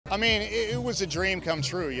I mean, it was a dream come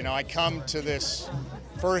true. You know, I come to this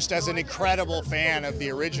first as an incredible fan of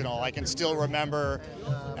the original. I can still remember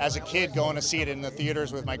as a kid going to see it in the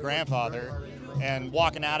theaters with my grandfather and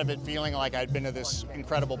walking out of it feeling like I'd been to this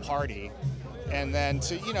incredible party. And then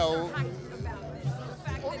to, you know,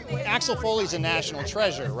 Axel Foley's a national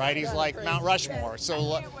treasure, right? He's like Mount Rushmore.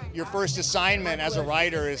 So your first assignment as a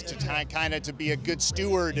writer is to kind of to be a good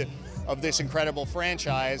steward of this incredible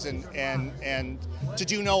franchise and to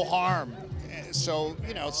do no harm. So,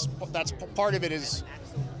 you know, that's part of it, is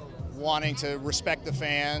wanting to respect the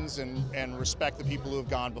fans and respect the people who have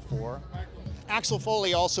gone before. Axel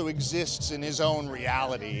Foley also exists in his own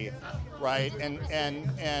reality, right? And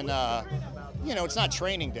you know, it's not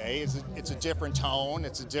Training Day. It's a different tone.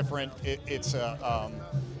 It's a different.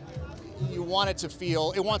 You want it to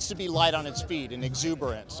feel. It wants to be light on its feet and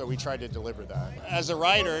exuberant. So we tried to deliver that. As a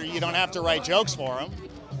writer, you don't have to write jokes for him.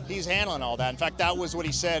 He's handling all that. In fact, that was what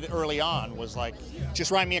he said early on. Was like,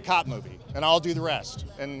 just write me a cop movie and I'll do the rest.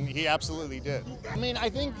 And he absolutely did. I mean, I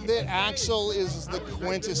think that Axel is the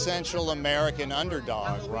quintessential American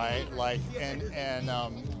underdog, right? Like, and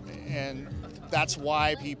that's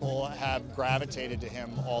why people have gravitated to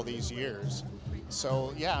him all these years.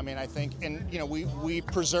 So yeah, I mean, I think, and you know, we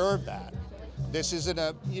preserve that. This isn't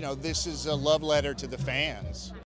a, you know, this is a love letter to the fans.